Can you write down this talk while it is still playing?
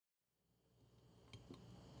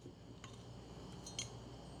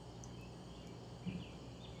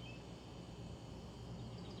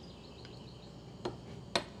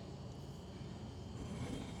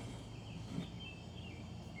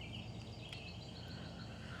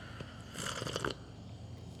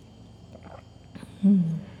Hmm.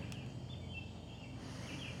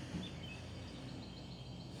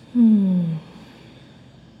 Hmm.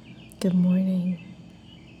 Good morning.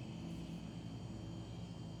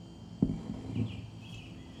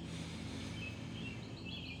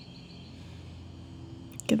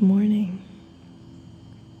 Good morning.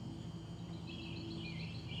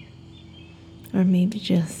 Or maybe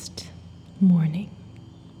just morning.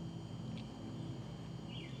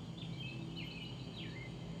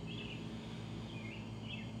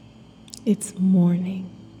 It's morning.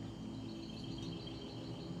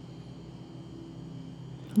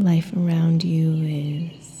 Life around you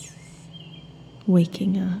is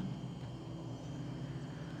waking up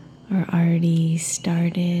or already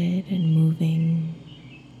started and moving.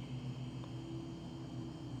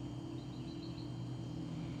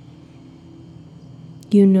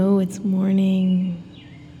 You know it's morning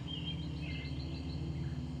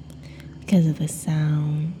because of the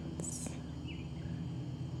sounds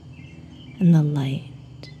and the light.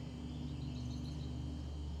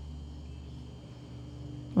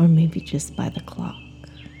 Or maybe just by the clock.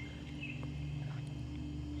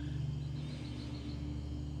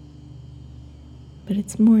 But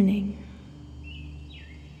it's morning,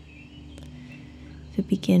 the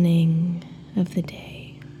beginning of the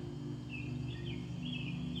day.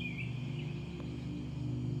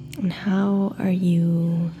 And how are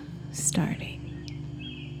you starting?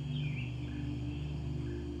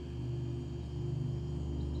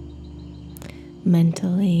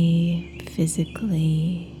 Mentally,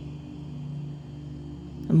 physically,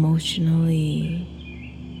 emotionally,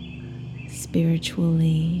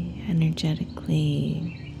 spiritually,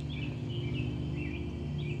 energetically.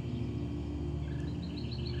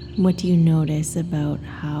 What do you notice about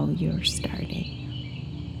how you're starting?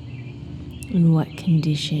 In what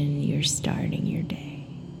condition you're starting your day?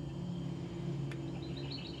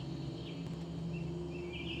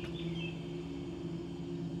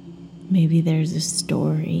 Maybe there's a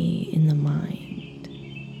story in the mind.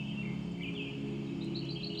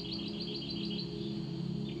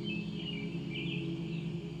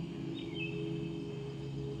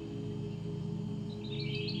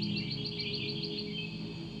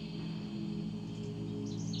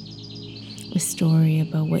 A story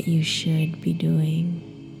about what you should be doing.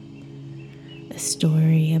 A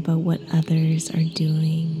story about what others are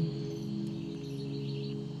doing.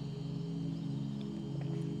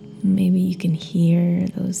 Maybe you can hear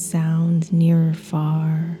those sounds near or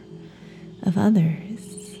far of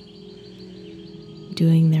others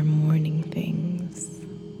doing their morning things.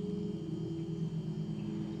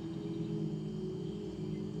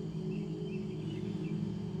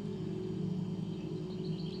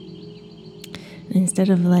 And instead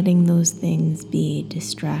of letting those things be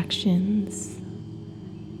distractions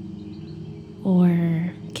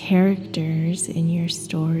or characters in your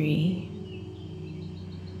story,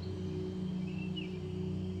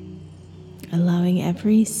 allowing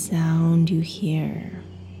every sound you hear,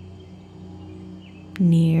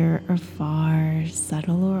 near or far,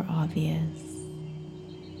 subtle or obvious,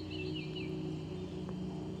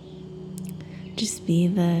 just be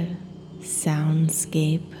the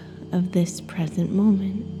soundscape of this present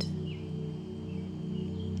moment.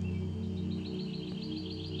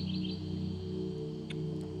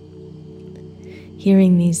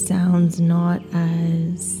 Hearing these sounds not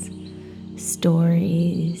as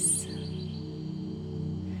stories,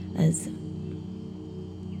 as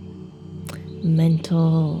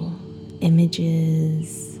mental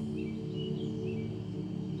images,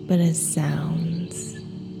 but as sounds,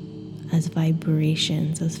 as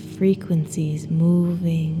vibrations, as frequencies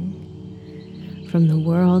moving from the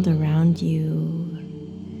world around you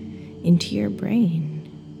into your brain.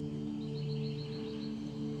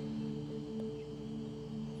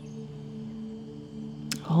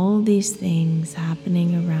 All these things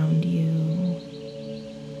happening around you.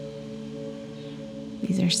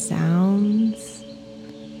 These are sounds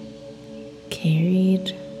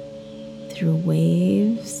carried through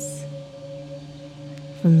waves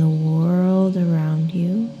from the world around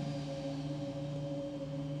you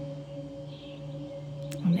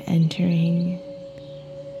and entering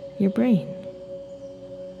your brain.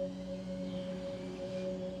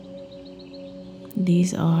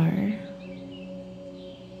 These are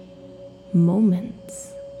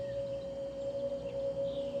moments,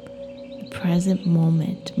 the present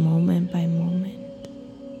moment, moment by moment.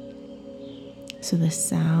 So the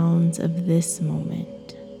sounds of this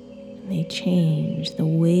moment, they change, the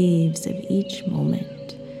waves of each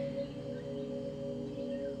moment.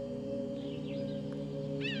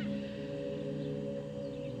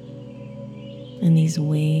 And these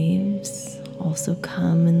waves also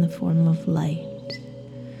come in the form of light.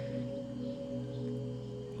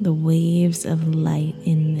 the waves of light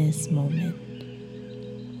in this moment.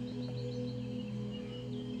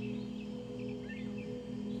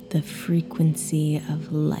 The frequency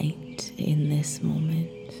of light in this moment.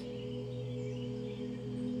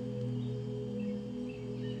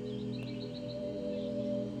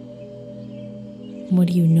 What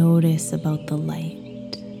do you notice about the light?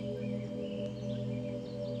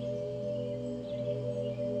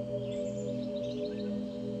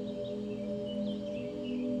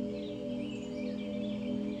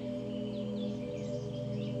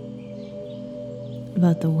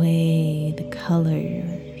 About the way the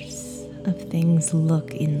colors of things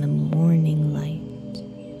look in the morning light.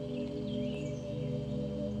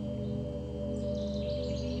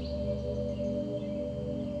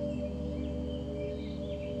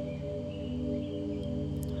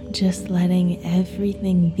 Just letting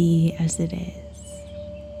everything be as it is.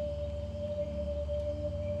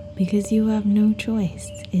 Because you have no choice.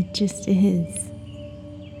 It just is.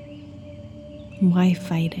 Why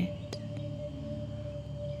fight it?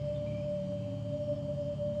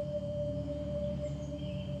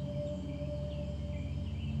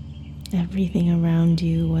 Everything around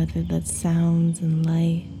you, whether that's sounds and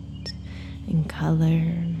light and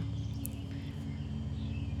color,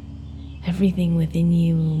 everything within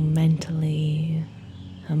you mentally,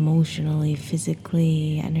 emotionally,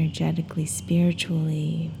 physically, energetically,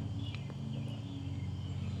 spiritually,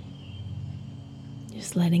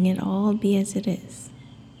 just letting it all be as it is.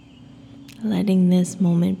 Letting this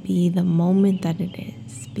moment be the moment that it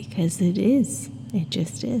is, because it is. It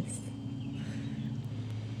just is.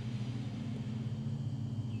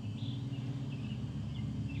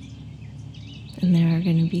 And there are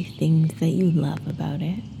going to be things that you love about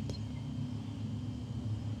it.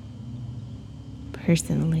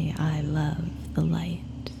 Personally, I love the light.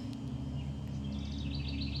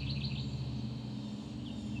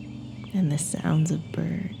 And the sounds of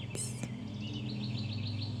birds.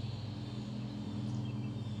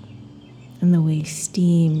 And the way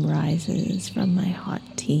steam rises from my hot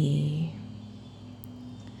tea.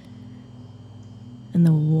 And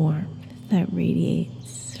the warmth that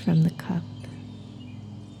radiates from the cup.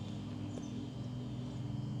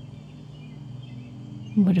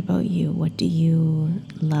 What about you? What do you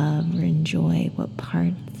love or enjoy? What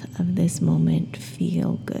parts of this moment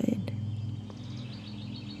feel good?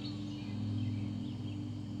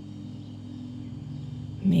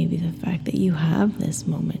 Maybe the fact that you have this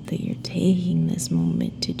moment, that you're taking this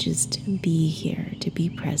moment to just be here, to be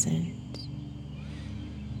present.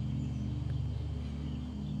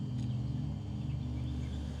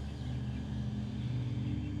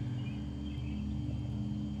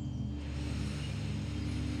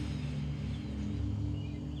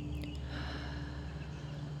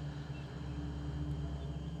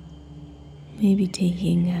 Maybe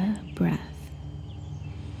taking a breath.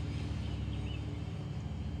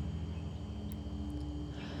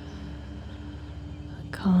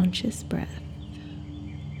 A conscious breath.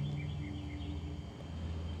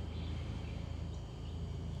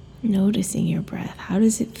 Noticing your breath. How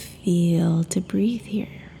does it feel to breathe here?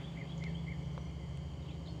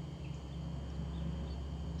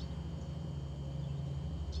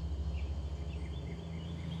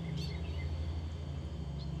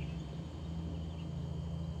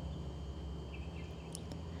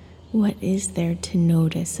 What is there to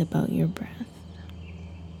notice about your breath?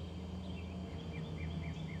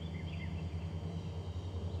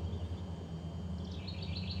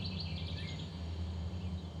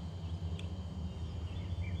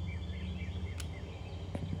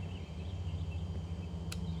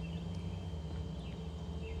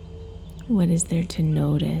 What is there to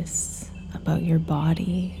notice about your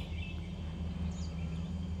body?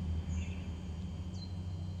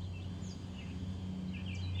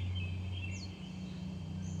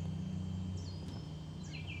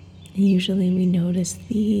 Usually we notice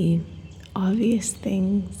the obvious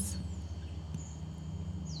things,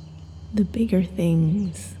 the bigger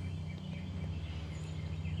things.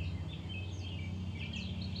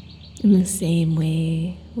 In the same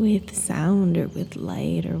way with sound or with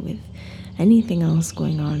light or with anything else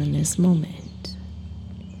going on in this moment.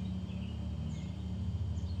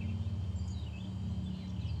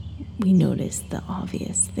 We notice the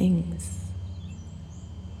obvious things.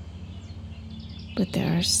 But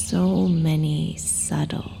there are so many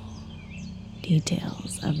subtle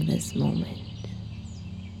details of this moment.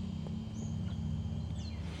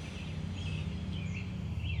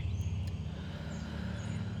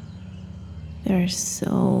 There are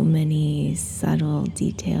so many subtle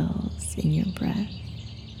details in your breath,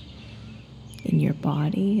 in your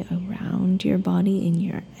body, around your body, in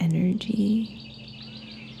your energy.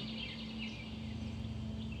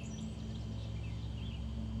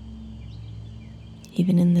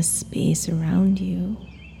 even in the space around you.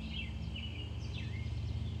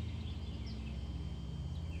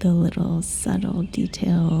 The little subtle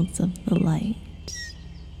details of the light,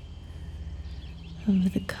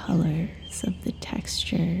 of the colors, of the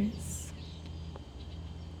textures.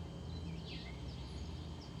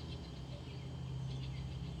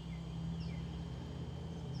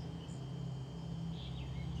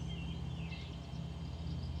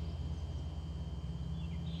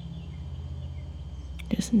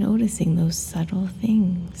 Just noticing those subtle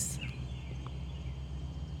things.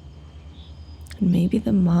 And maybe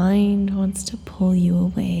the mind wants to pull you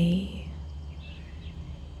away,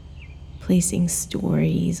 placing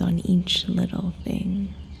stories on each little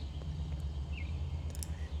thing,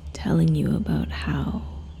 telling you about how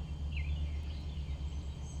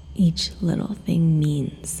each little thing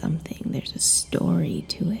means something. There's a story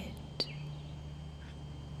to it,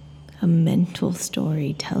 a mental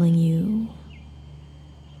story telling you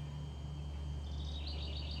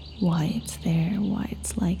why it's there, why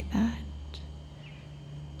it's like that,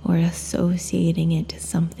 or associating it to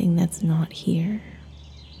something that's not here.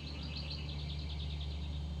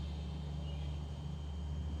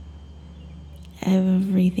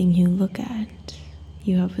 Everything you look at,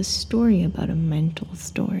 you have a story about, a mental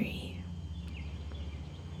story.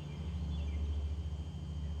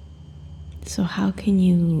 So how can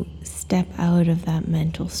you step out of that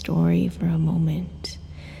mental story for a moment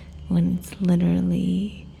when it's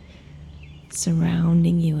literally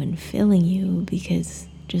surrounding you and filling you? Because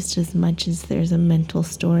just as much as there's a mental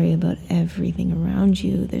story about everything around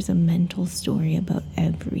you, there's a mental story about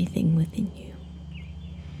everything within you.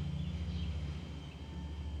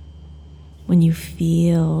 When you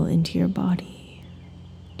feel into your body,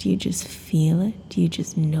 do you just feel it? Do you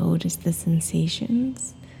just notice the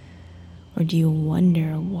sensations? Or do you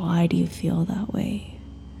wonder, why do you feel that way?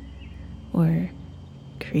 Or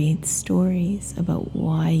create stories about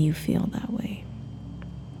why you feel that way?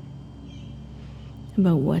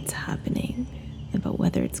 About what's happening, about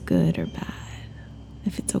whether it's good or bad,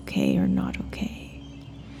 if it's okay or not okay.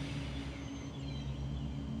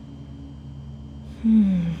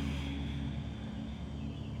 I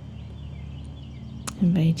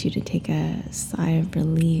invite you to take a sigh of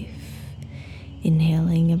relief,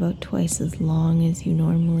 inhaling about twice as long as you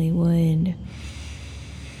normally would,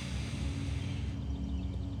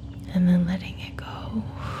 and then letting it go.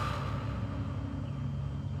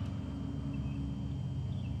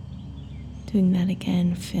 Doing that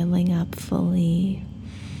again, filling up fully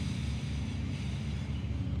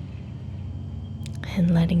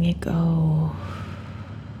and letting it go.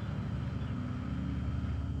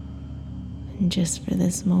 And just for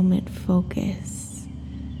this moment, focus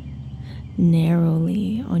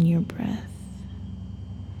narrowly on your breath.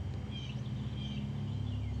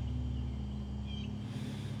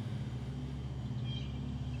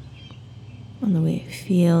 On the way it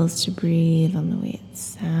feels to breathe, on the way it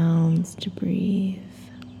sounds to breathe.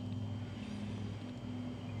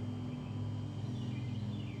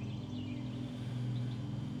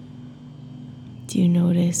 Do you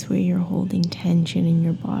notice where you're holding tension in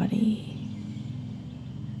your body?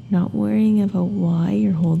 Not worrying about why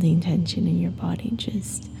you're holding tension in your body,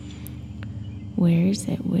 just where is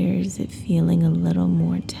it? Where is it feeling a little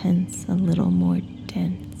more tense, a little more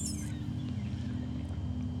dense?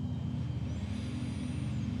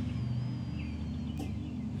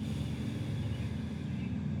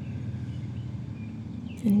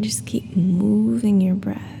 And just keep moving your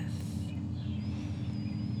breath.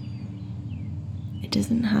 It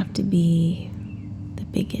doesn't have to be the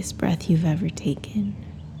biggest breath you've ever taken.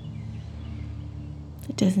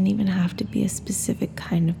 It doesn't even have to be a specific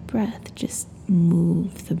kind of breath. Just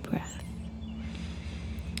move the breath.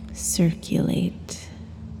 Circulate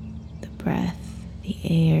the breath, the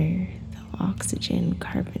air, the oxygen,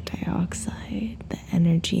 carbon dioxide, the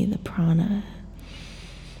energy, the prana.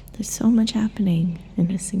 There's so much happening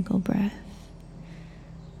in a single breath.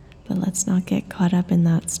 But let's not get caught up in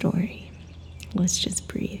that story. Let's just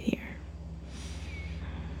breathe here.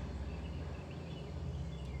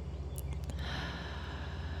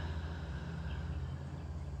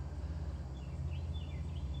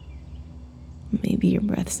 Maybe your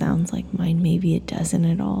breath sounds like mine, maybe it doesn't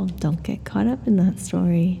at all. Don't get caught up in that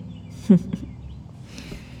story.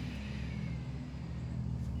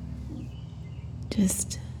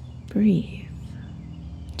 Just breathe.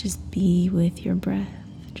 Just be with your breath.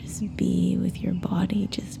 Just be with your body.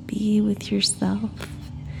 Just be with yourself.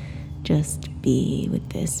 Just be with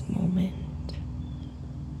this moment.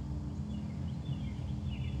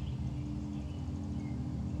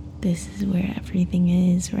 This is where everything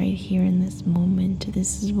is, right here in this moment.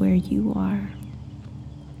 This is where you are.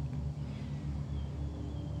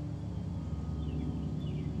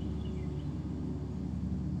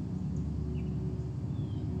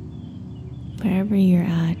 wherever you're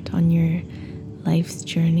at on your life's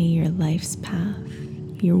journey, your life's path,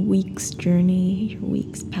 your week's journey, your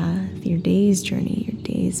week's path, your day's journey, your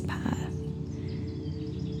day's path.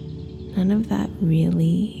 None of that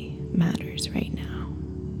really matters right now.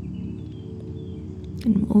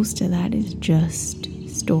 And most of that is just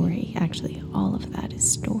story. Actually, all of that is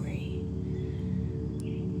story.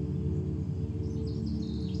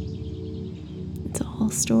 It's all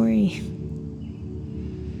story.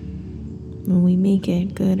 When we make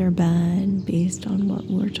it good or bad based on what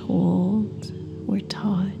we're told, we're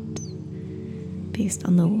taught, based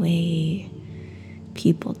on the way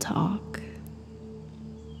people talk,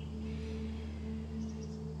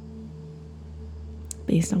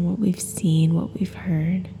 based on what we've seen, what we've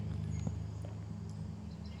heard.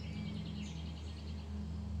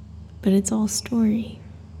 But it's all story.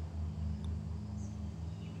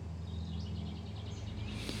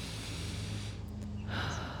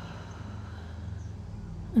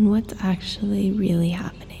 And what's actually really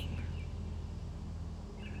happening?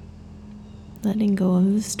 Letting go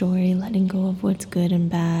of the story, letting go of what's good and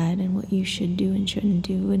bad, and what you should do and shouldn't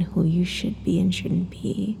do, and who you should be and shouldn't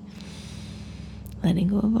be. Letting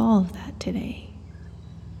go of all of that today.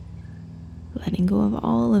 Letting go of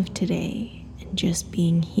all of today and just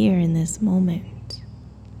being here in this moment.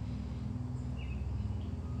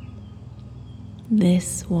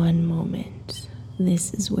 This one moment.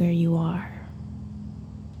 This is where you are.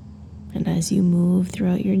 And as you move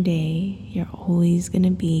throughout your day, you're always going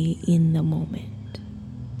to be in the moment.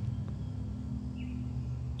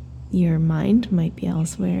 Your mind might be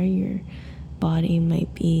elsewhere. Your body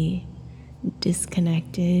might be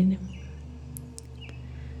disconnected.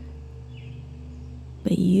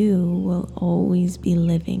 But you will always be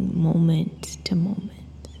living moment to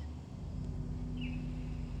moment.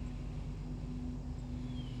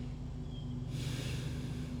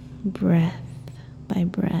 Breath by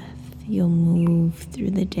breath, you'll move through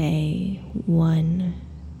the day one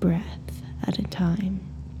breath at a time.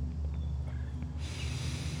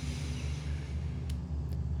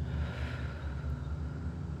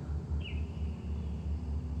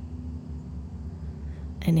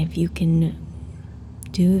 And if you can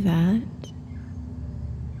do that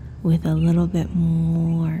with a little bit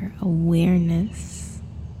more awareness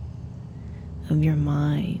of your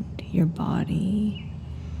mind, your body,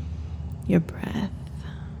 your breath,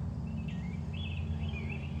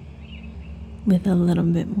 with a little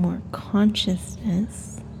bit more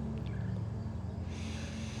consciousness,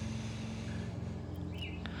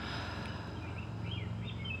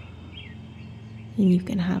 and you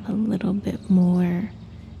can have a little bit more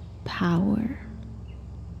power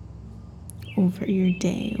over your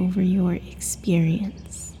day, over your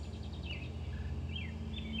experience.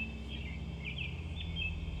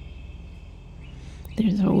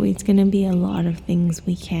 There's always going to be a lot of things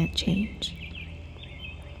we can't change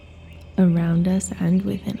around us and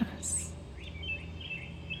within us.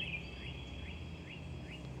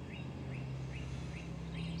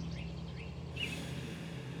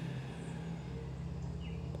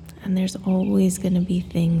 And there's always going to be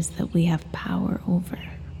things that we have power over.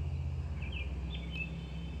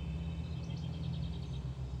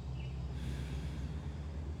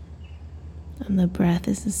 And the breath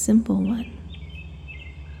is a simple one.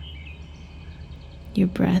 Your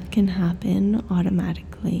breath can happen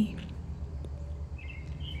automatically.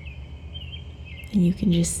 And you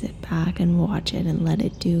can just sit back and watch it and let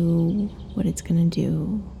it do what it's going to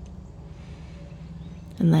do.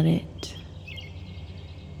 And let it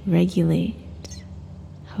regulate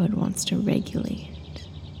how it wants to regulate.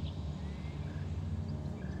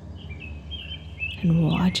 And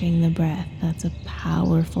watching the breath, that's a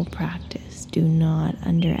powerful practice. Do not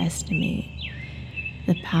underestimate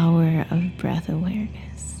the power of breath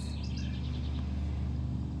awareness.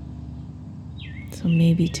 So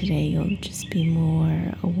maybe today you'll just be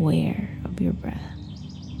more aware of your breath.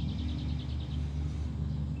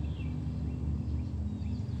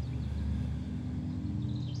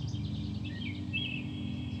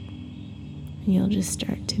 And you'll just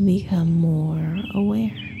start to become more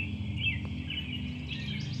aware.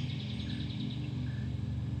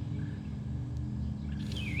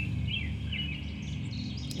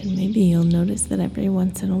 And maybe you'll notice that every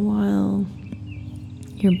once in a while,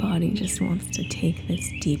 your body just wants to take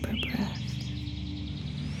this deeper breath.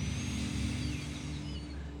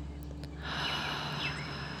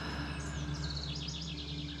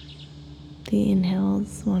 The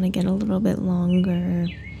inhales want to get a little bit longer.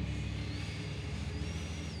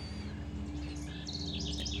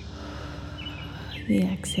 The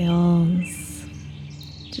exhales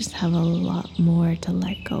just have a lot more to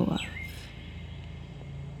let go of.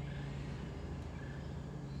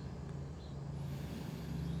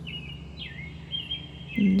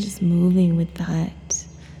 And just moving with that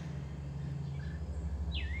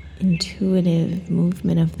intuitive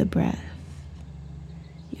movement of the breath.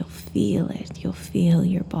 You'll feel it. You'll feel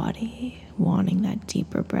your body wanting that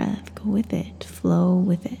deeper breath. Go with it. Flow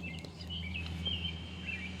with it.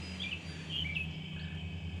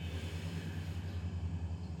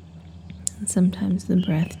 And sometimes the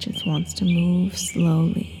breath just wants to move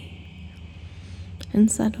slowly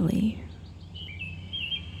and subtly.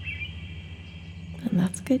 And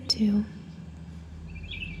that's good too.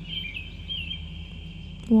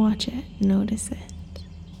 Watch it, notice it.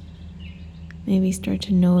 Maybe start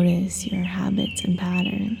to notice your habits and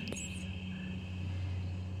patterns.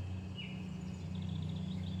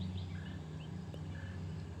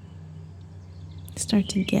 Start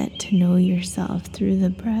to get to know yourself through the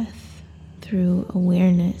breath, through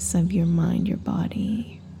awareness of your mind, your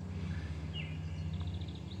body.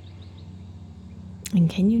 And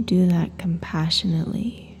can you do that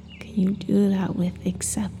compassionately? Can you do that with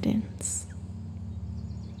acceptance?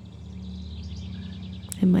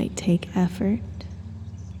 It might take effort.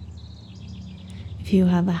 If you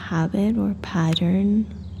have a habit or pattern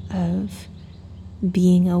of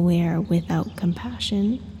being aware without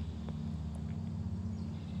compassion,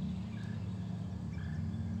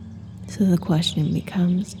 so the question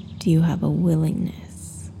becomes, do you have a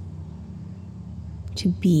willingness to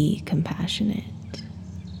be compassionate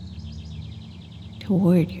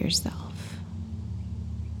toward yourself?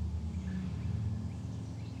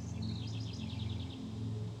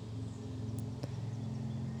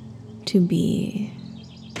 To be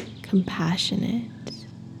compassionate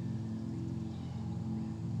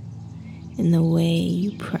in the way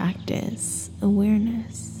you practice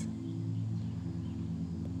awareness.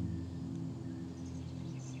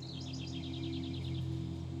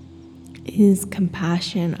 Is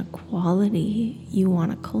compassion a quality you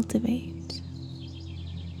want to cultivate?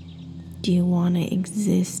 Do you want to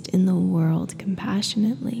exist in the world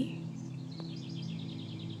compassionately?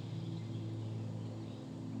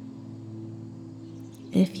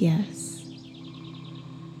 If yes,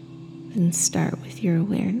 then start with your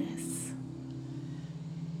awareness.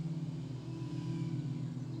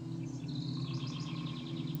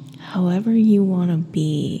 However you want to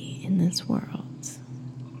be in this world,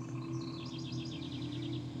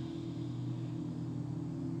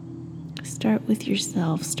 start with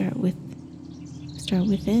yourself, start within.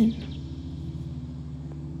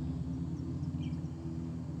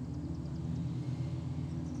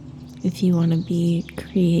 If you want to be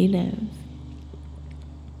creative,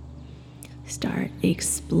 start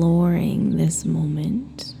exploring this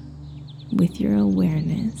moment with your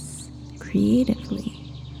awareness creatively.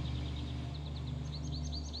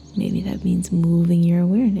 Maybe that means moving your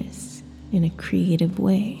awareness in a creative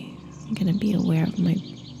way. I'm going to be aware of my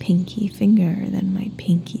pinky finger, then my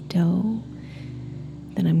pinky toe.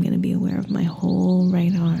 Then I'm going to be aware of my whole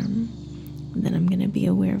right arm. Then I'm going to be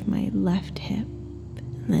aware of my left hip.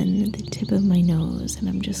 And then the tip of my nose. And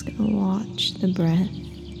I'm just going to watch the breath.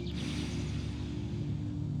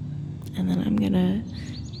 And then I'm going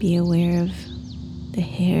to be aware of the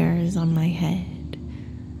hairs on my head.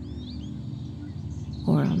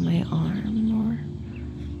 Or on my arm.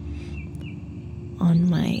 Or on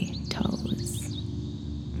my toes.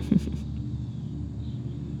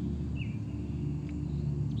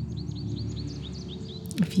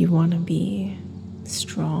 If you want to be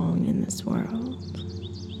strong in this world,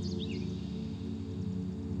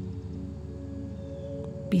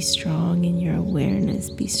 be strong in your awareness,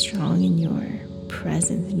 be strong in your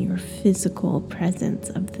presence, in your physical presence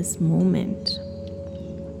of this moment.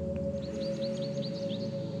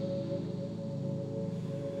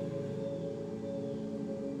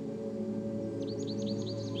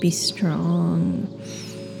 Be strong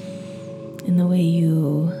in the way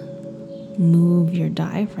you move your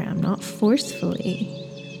diaphragm, not forcefully.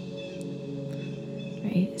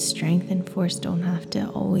 Right? Strength and force don't have to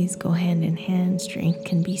always go hand in hand. Strength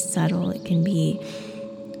can be subtle. It can be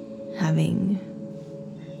having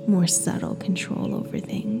more subtle control over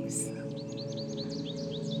things.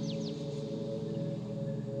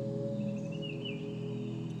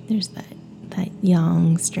 There's that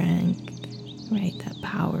yang strength, right? That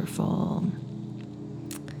powerful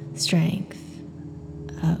strength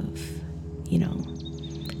of,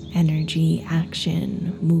 energy,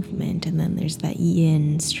 action, movement, and then there's that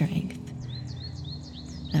yin strength,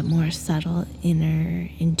 that more subtle, inner,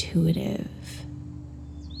 intuitive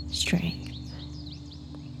strength.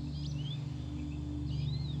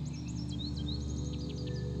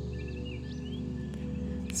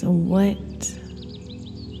 So what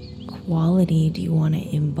quality do you want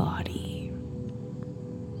to embody?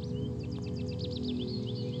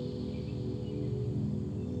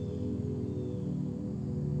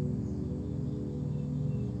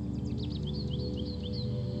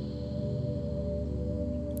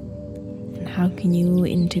 how can you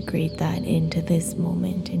integrate that into this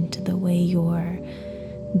moment, into the way you're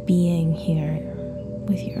being here,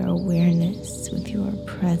 with your awareness, with your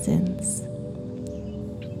presence,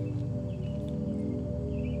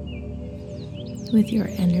 with your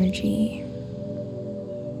energy?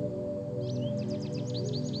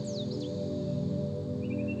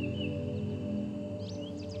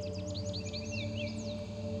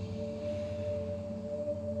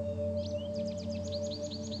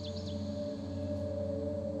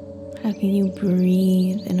 How can you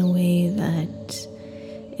breathe in a way that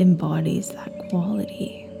embodies that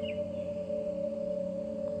quality?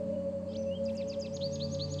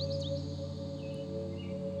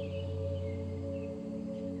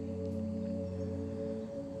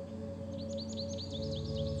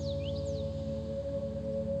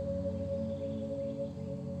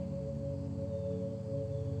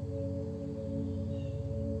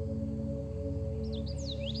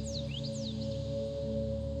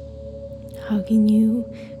 How can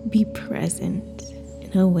you be present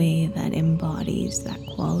in a way that embodies that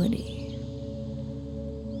quality?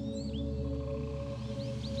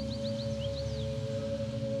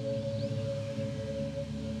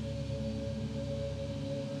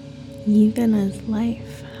 Even as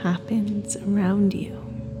life happens around you,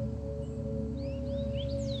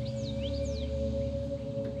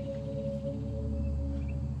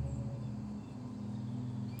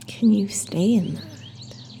 can you stay in that?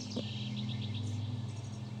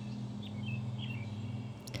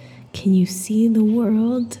 Can you see the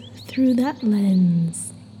world through that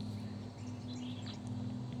lens?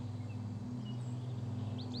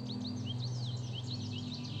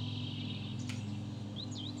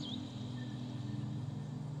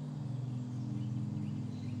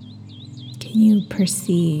 Can you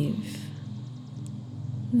perceive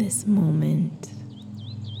this moment,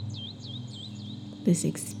 this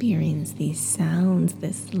experience, these sounds,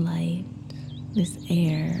 this light, this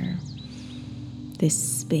air,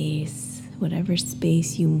 this space, whatever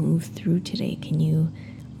space you move through today? Can you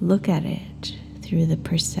look at it through the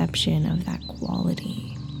perception of that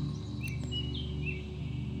quality?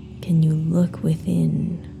 Can you look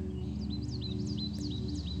within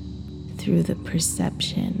through the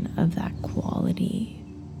perception of that quality?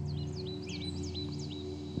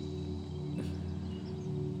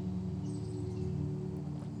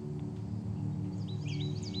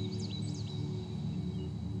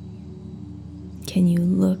 Can you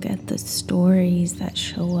look at the stories that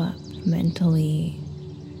show up mentally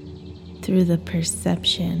through the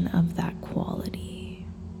perception of that quality?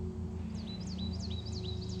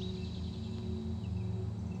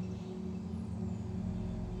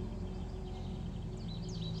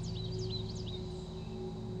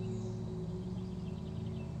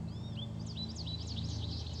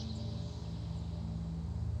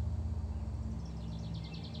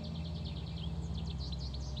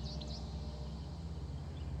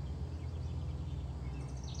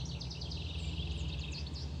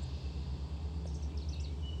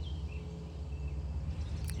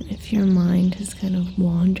 And if your mind has kind of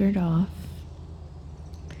wandered off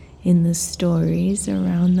in the stories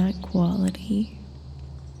around that quality,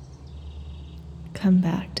 come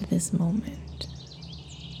back to this moment.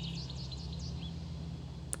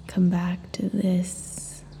 Come back to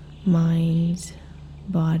this mind,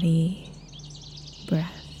 body,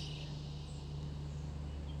 breath.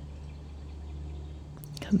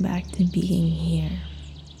 Come back to being here.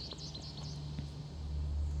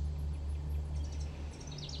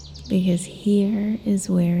 Because here is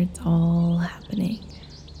where it's all happening.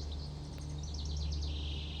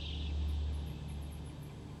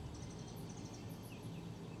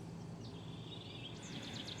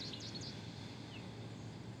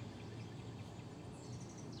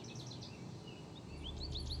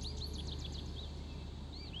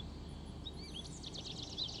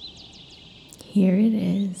 Here it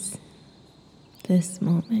is, this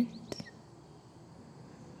moment.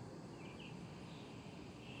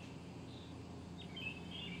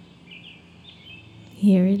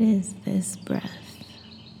 Here it is, this breath.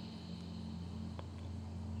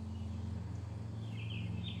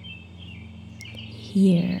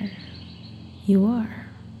 Here you are.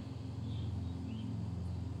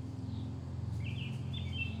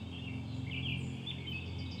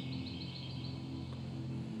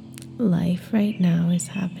 Life right now is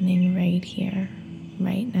happening right here,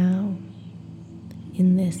 right now,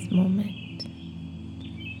 in this moment.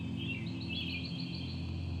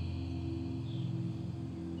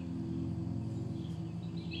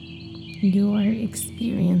 Your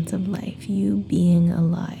experience of life, you being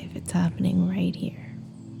alive, it's happening right here.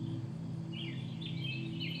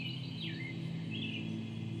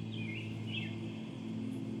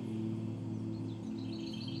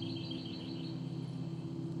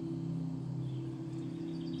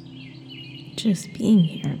 just being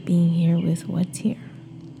here with what's here.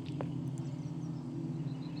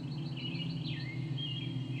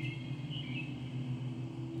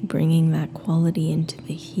 Bringing that quality into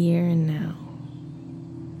the here and now.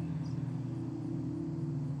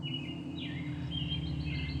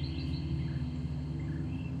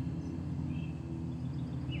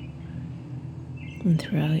 And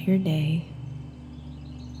throughout your day,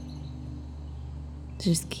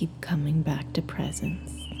 just keep coming back to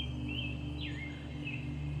presence.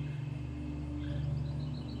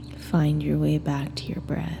 Find your way back to your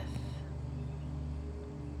breath.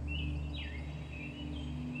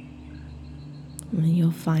 And then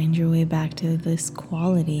you'll find your way back to this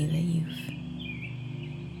quality that you've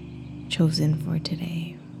chosen for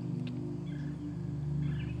today.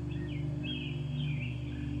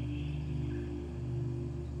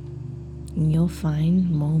 And you'll find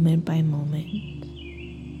moment by moment,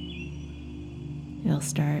 you'll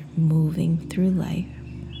start moving through life,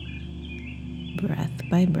 breath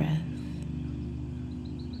by breath,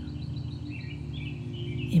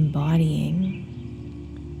 embodying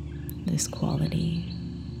this quality,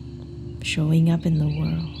 showing up in the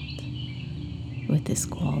world with this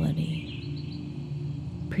quality,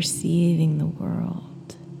 perceiving the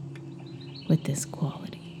world with this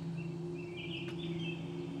quality.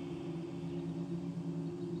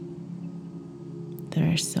 There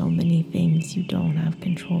are so many things you don't have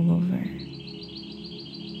control over.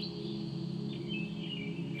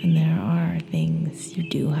 And there are things you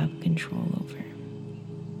do have control over.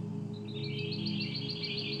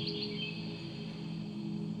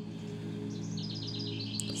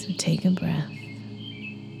 So take a breath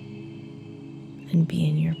and be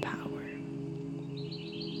in your power.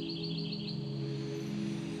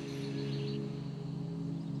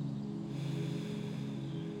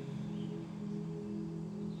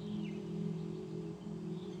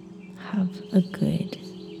 Have a good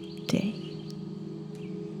day,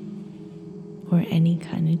 or any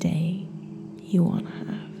kind of day you want to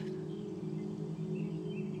have.